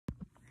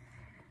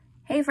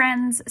Hey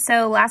friends,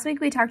 so last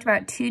week we talked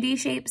about 2D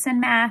shapes in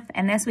math,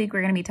 and this week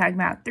we're going to be talking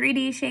about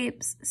 3D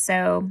shapes.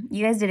 So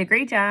you guys did a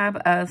great job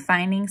of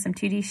finding some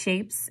 2D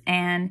shapes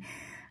and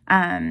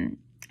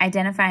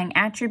identifying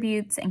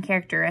attributes and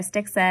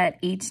characteristics that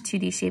each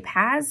 2D shape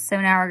has. So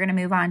now we're going to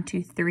move on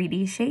to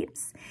 3D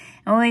shapes.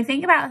 And when we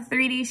think about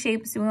 3D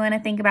shapes, we want to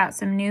think about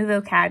some new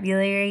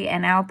vocabulary,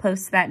 and I'll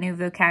post that new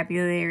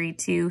vocabulary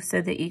too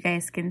so that you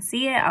guys can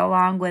see it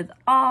along with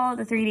all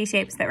the 3D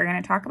shapes that we're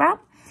going to talk about.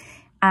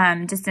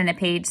 Just in a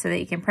page so that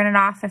you can print it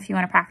off if you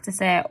want to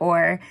practice it,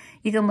 or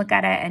you can look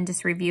at it and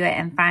just review it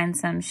and find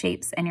some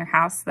shapes in your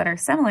house that are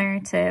similar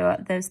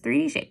to those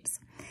 3D shapes.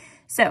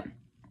 So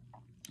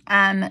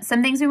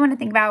some things we want to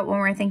think about when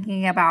we're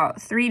thinking about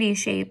 3D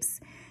shapes,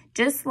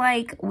 just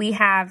like we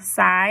have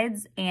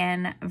sides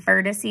and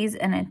vertices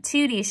in a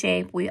 2D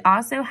shape, we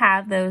also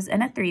have those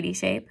in a 3D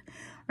shape.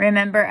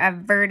 Remember, a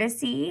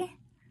vertice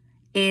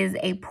is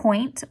a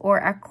point or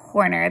a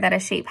corner that a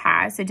shape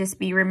has, so just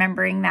be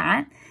remembering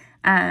that.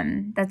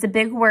 That's a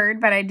big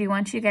word, but I do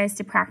want you guys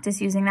to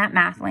practice using that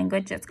math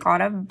language. It's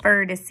called a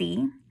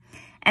vertice.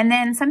 And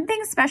then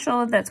something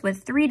special that's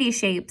with 3D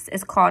shapes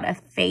is called a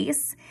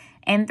face.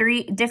 And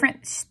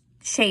different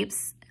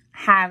shapes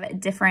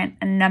have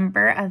different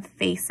number of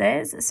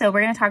faces. So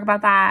we're going to talk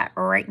about that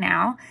right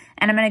now.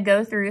 And I'm going to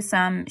go through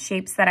some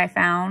shapes that I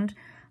found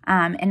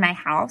in my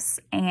house,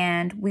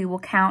 and we will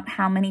count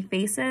how many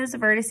faces,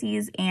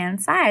 vertices,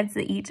 and sides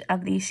that each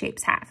of these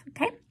shapes have,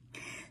 okay?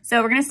 So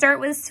we're going to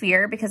start with a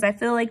sphere because I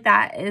feel like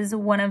that is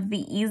one of the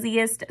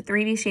easiest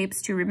 3D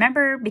shapes to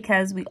remember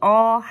because we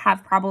all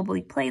have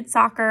probably played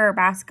soccer or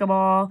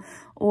basketball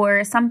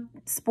or some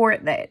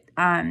sport that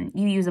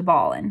you use a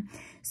ball in.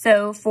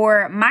 So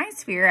for my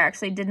sphere, I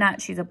actually did not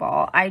choose a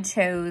ball. I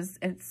chose,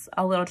 it's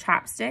a little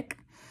chapstick,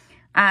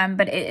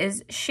 but it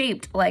is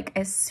shaped like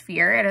a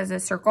sphere. It is a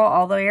circle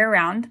all the way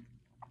around.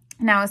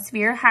 Now a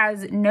sphere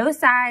has no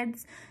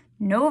sides,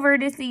 no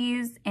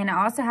vertices, and it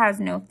also has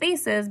no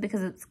faces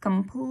because it's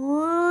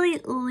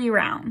completely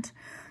round.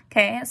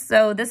 Okay,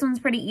 so this one's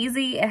pretty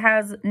easy. It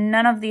has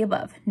none of the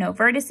above. No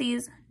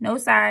vertices, no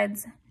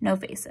sides, no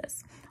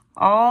faces.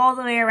 All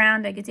the way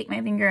around. I could take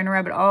my finger and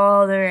rub it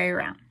all the way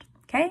around.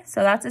 Okay, so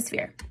that's a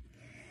sphere.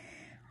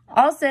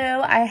 Also,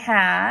 I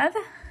have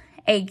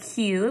a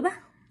cube.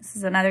 This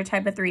is another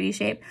type of 3D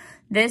shape.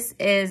 This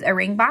is a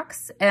ring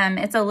box.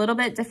 It's a little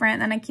bit different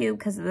than a cube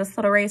because of this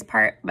little raised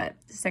part, but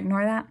just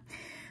ignore that.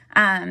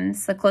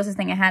 It's the closest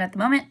thing I had at the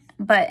moment.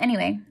 But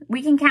anyway,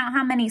 we can count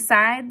how many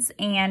sides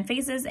and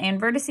faces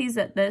and vertices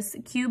that this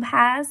cube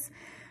has.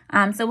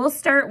 So we'll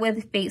start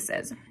with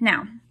faces.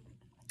 Now,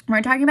 when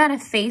we're talking about a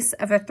face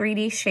of a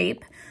 3D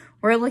shape,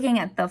 we're looking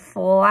at the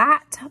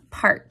flat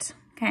part,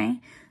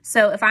 okay?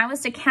 So if I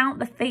was to count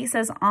the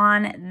faces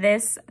on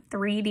this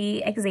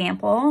 3D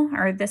example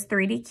or this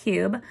 3D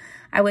cube,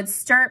 I would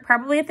start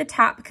probably at the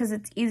top because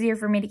it's easier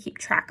for me to keep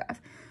track of.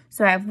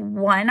 So I have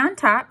one on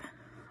top.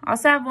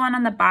 Also have one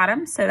on the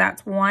bottom, so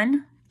that's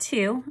 1,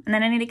 2, and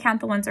then I need to count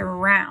the ones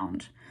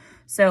around.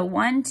 So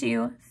 1,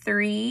 2,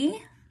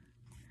 3,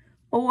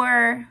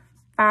 4,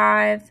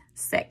 5,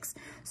 6.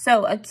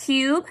 So a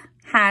cube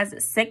has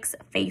 6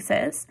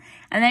 faces.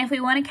 And then if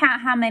we want to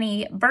count how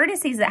many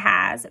vertices it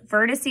has,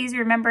 vertices,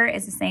 remember,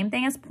 is the same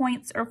thing as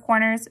points or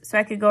corners. So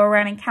I could go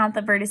around and count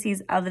the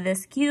vertices of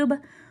this cube.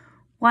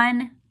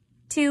 1,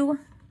 2,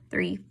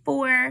 3,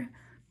 4,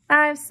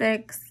 5,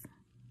 6,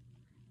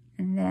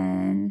 and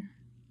then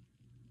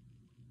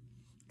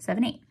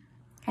 7, 8,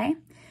 okay?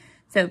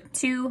 So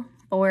 2,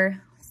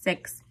 4,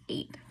 6,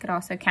 8. Could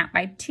also count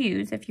by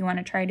twos if you want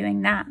to try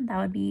doing that. That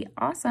would be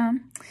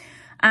awesome.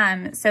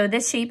 So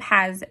this shape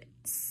has,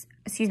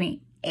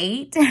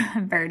 8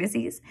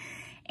 vertices.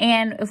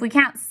 And if we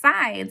count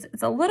sides,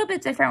 it's a little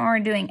bit different when we're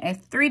doing a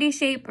 3D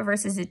shape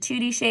versus a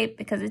 2D shape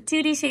because a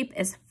 2D shape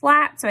is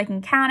flat, so I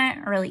can count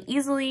it really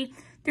easily.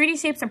 3D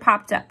shapes are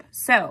popped up.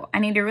 So I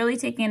need to really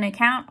take into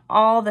account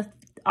all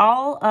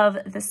of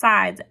the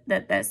sides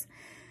that this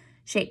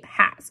shape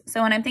has.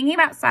 So when I'm thinking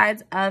about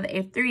sides of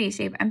a 3D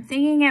shape, I'm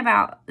thinking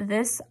about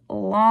this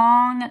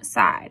long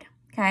side,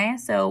 okay?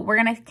 So we're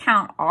gonna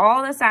count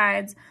all the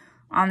sides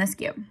on this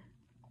cube.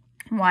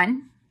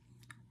 1,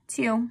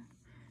 2,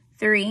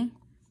 3,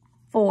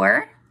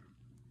 4,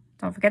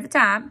 don't forget the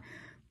top,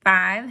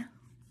 5,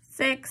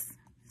 6,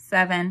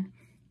 7,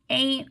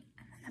 8, and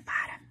then the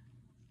bottom,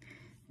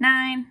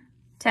 9,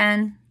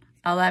 10,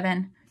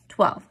 11,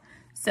 12.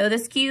 So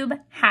this cube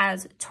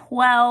has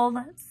 12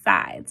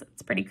 sides.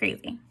 It's pretty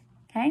crazy,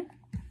 okay?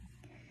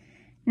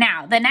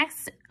 Now, the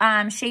next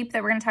shape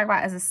that we're gonna talk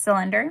about is a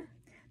cylinder.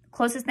 The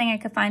closest thing I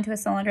could find to a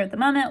cylinder at the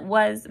moment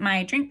was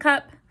my drink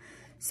cup.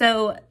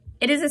 So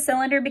it is a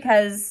cylinder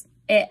because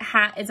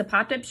it's a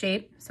popped up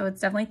shape, so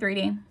it's definitely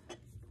 3D.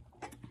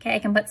 Okay, I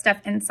can put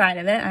stuff inside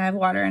of it. I have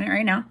water in it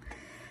right now.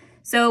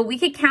 So we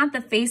could count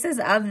the faces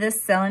of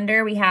this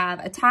cylinder. We have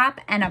a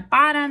top and a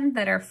bottom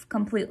that are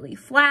completely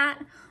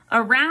flat.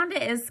 Around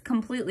it is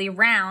completely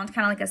round,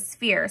 kind of like a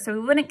sphere, so we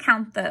wouldn't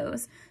count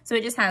those. So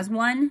it just has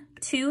 1,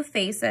 2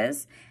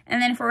 faces.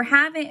 And then if we're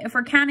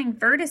counting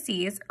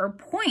vertices or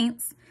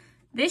points,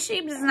 This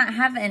shape does not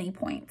have any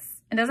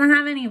points. It doesn't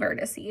have any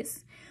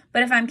vertices.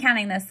 But if I'm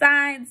counting the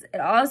sides, it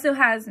also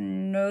has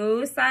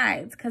no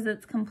sides because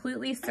it's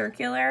completely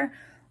circular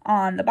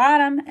on the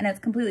bottom and it's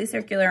completely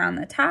circular on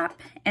the top.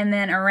 And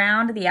then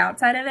around the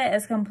outside of it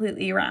is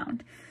completely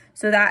round.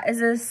 So that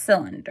is a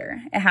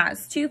cylinder. It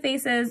has 2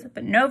 faces,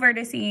 but no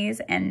vertices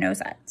and no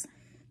sides.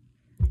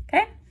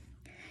 Okay.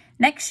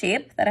 Next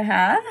shape that I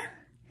have.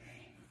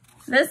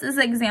 This is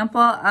an example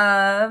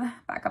of,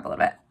 back up a little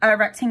bit, a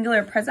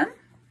rectangular prism.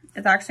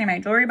 It's actually my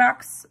jewelry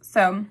box.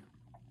 So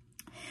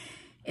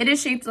it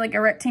is shaped like a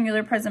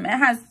rectangular prism. It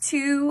has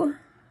 2,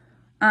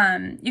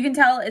 you can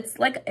tell it's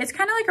kind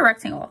of like a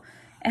rectangle.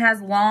 It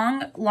has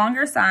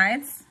longer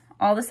sides.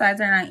 All the sides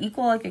are not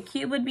equal like a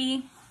cube would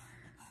be.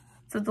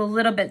 So it's a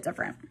little bit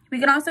different. We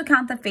can also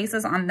count the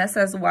faces on this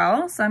as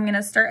well. So I'm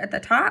gonna start at the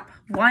top.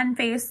 1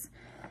 face,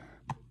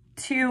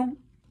 2,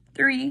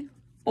 3,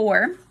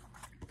 4,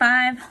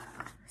 5,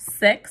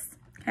 6.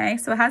 Okay,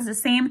 so it has the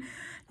same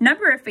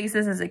number of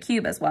faces as a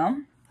cube as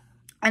well.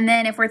 And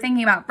then if we're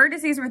thinking about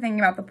vertices, we're thinking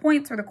about the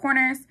points or the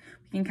corners.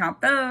 We can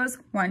count those.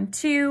 1,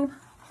 2,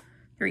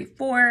 3,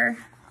 4,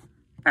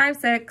 5,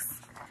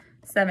 6,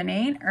 7,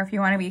 8. Or if you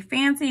want to be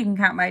fancy, you can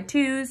count by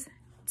 2s.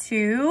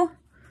 2,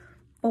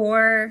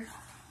 4,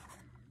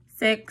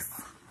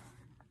 6,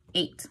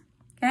 8.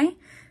 Okay,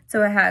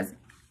 so it has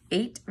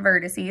 8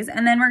 vertices.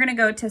 And then we're going to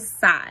go to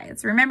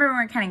sides. Remember, when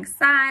we're counting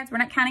sides, we're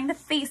not counting the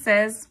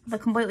faces, the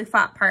completely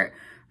flat part.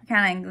 We're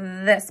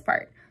counting this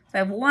part. So I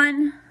have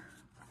 1,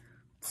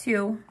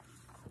 2,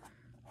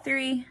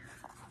 3,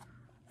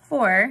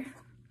 4,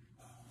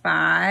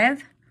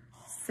 5,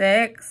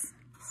 6,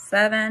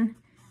 7,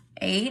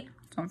 8.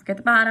 Don't forget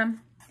the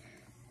bottom.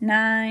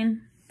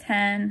 9,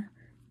 10,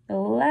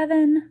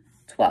 11,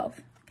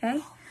 12.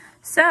 Okay,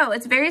 so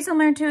it's very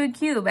similar to a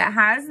cube. It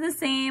has the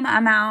same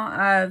amount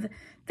of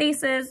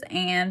faces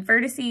and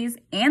vertices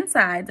and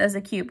sides as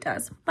a cube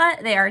does,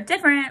 but they are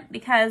different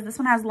because this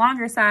one has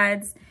longer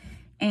sides,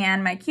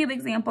 and my cube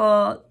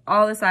example,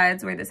 all the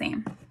sides were the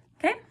same.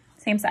 Okay,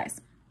 same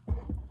size.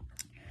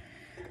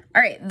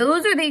 All right,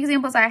 those are the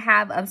examples I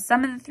have of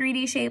some of the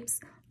 3D shapes.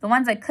 The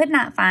ones I could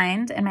not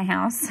find in my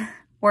house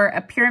were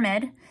a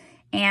pyramid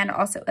and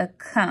also a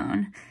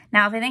cone.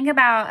 Now, if I think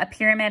about a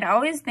pyramid, I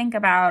always think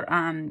about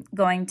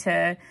going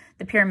to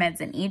the pyramids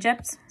in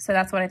Egypt. So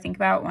that's what I think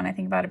about when I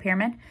think about a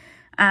pyramid.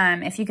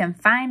 If you can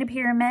find a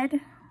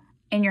pyramid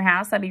in your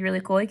house, that'd be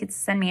really cool. You could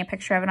send me a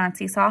picture of it on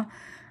Seesaw.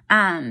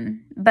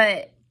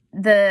 But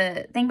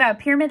the thing about a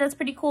pyramid that's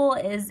pretty cool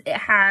is it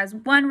has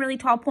 1 really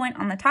tall point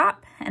on the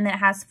top, and then it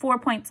has 4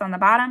 points on the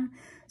bottom.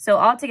 So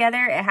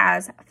altogether, it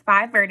has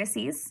 5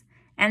 vertices.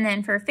 And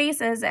then for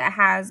faces, it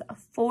has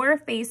 4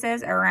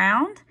 faces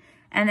around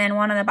and then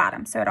 1 on the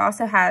bottom. So it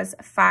also has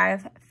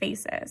 5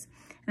 faces.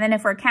 And then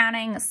if we're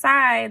counting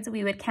sides,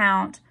 we would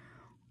count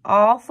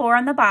all 4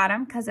 on the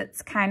bottom because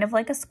it's kind of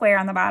like a square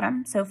on the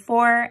bottom. So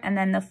 4, and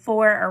then the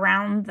 4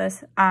 around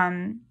this,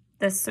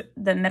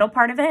 the middle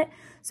part of it.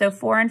 So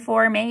 4 and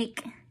 4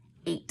 make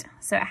 8.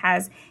 So it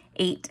has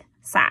 8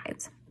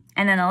 sides.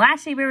 And then the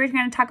last shape we were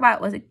going to talk about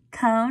was a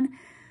cone.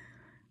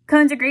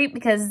 Cones are great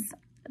because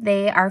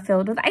they are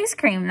filled with ice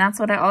cream. That's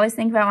what I always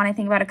think about when I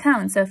think about a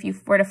cone. So if you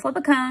were to flip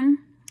a cone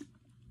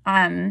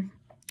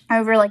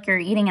over like you're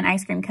eating an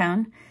ice cream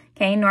cone,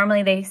 okay,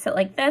 normally they sit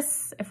like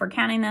this if we're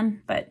counting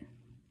them, but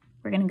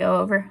we're going to go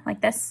over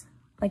like this,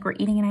 like we're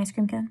eating an ice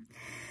cream cone.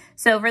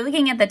 So if we're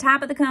looking at the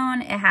top of the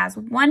cone, it has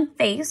 1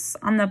 face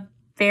on the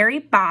very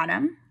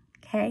bottom,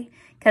 okay,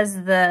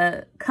 because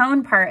the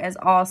cone part is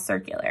all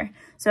circular.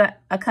 So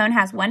a cone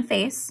has 1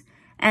 face,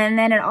 and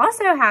then it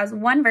also has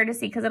 1 vertice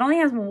because it only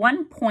has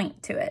 1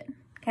 point to it,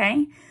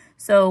 okay?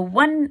 So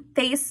 1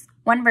 face,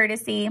 1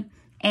 vertice,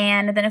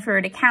 and then if we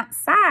were to count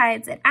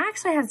sides, it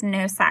actually has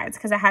no sides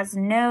because it has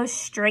no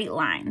straight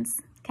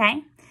lines,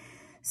 okay?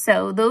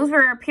 So those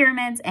were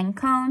pyramids and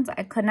cones.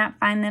 I could not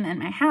find them in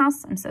my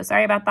house. I'm so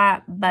sorry about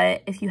that.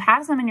 But if you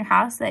have some in your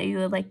house that you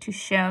would like to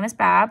show Miss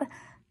Bab,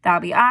 that'll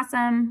be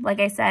awesome. Like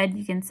I said,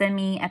 you can send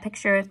me a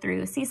picture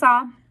through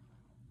Seesaw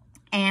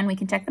and we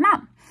can check them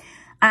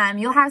out.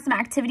 You'll have some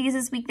activities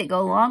this week that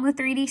go along with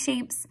 3D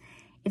shapes.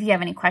 If you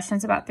have any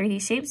questions about 3D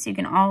shapes, you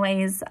can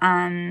always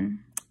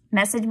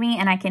message me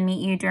and I can meet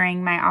you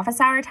during my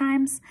office hour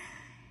times.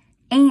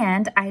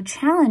 And I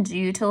challenge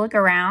you to look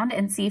around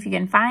and see if you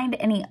can find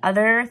any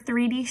other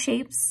 3D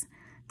shapes.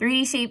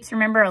 3D shapes,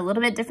 remember, are a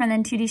little bit different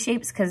than 2D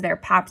shapes because they're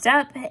popped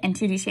up, and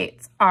 2D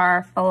shapes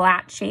are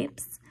flat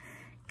shapes,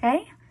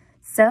 okay?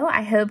 So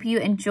I hope you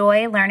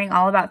enjoy learning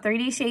all about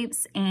 3D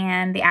shapes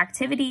and the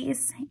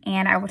activities,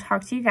 and I will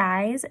talk to you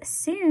guys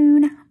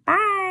soon.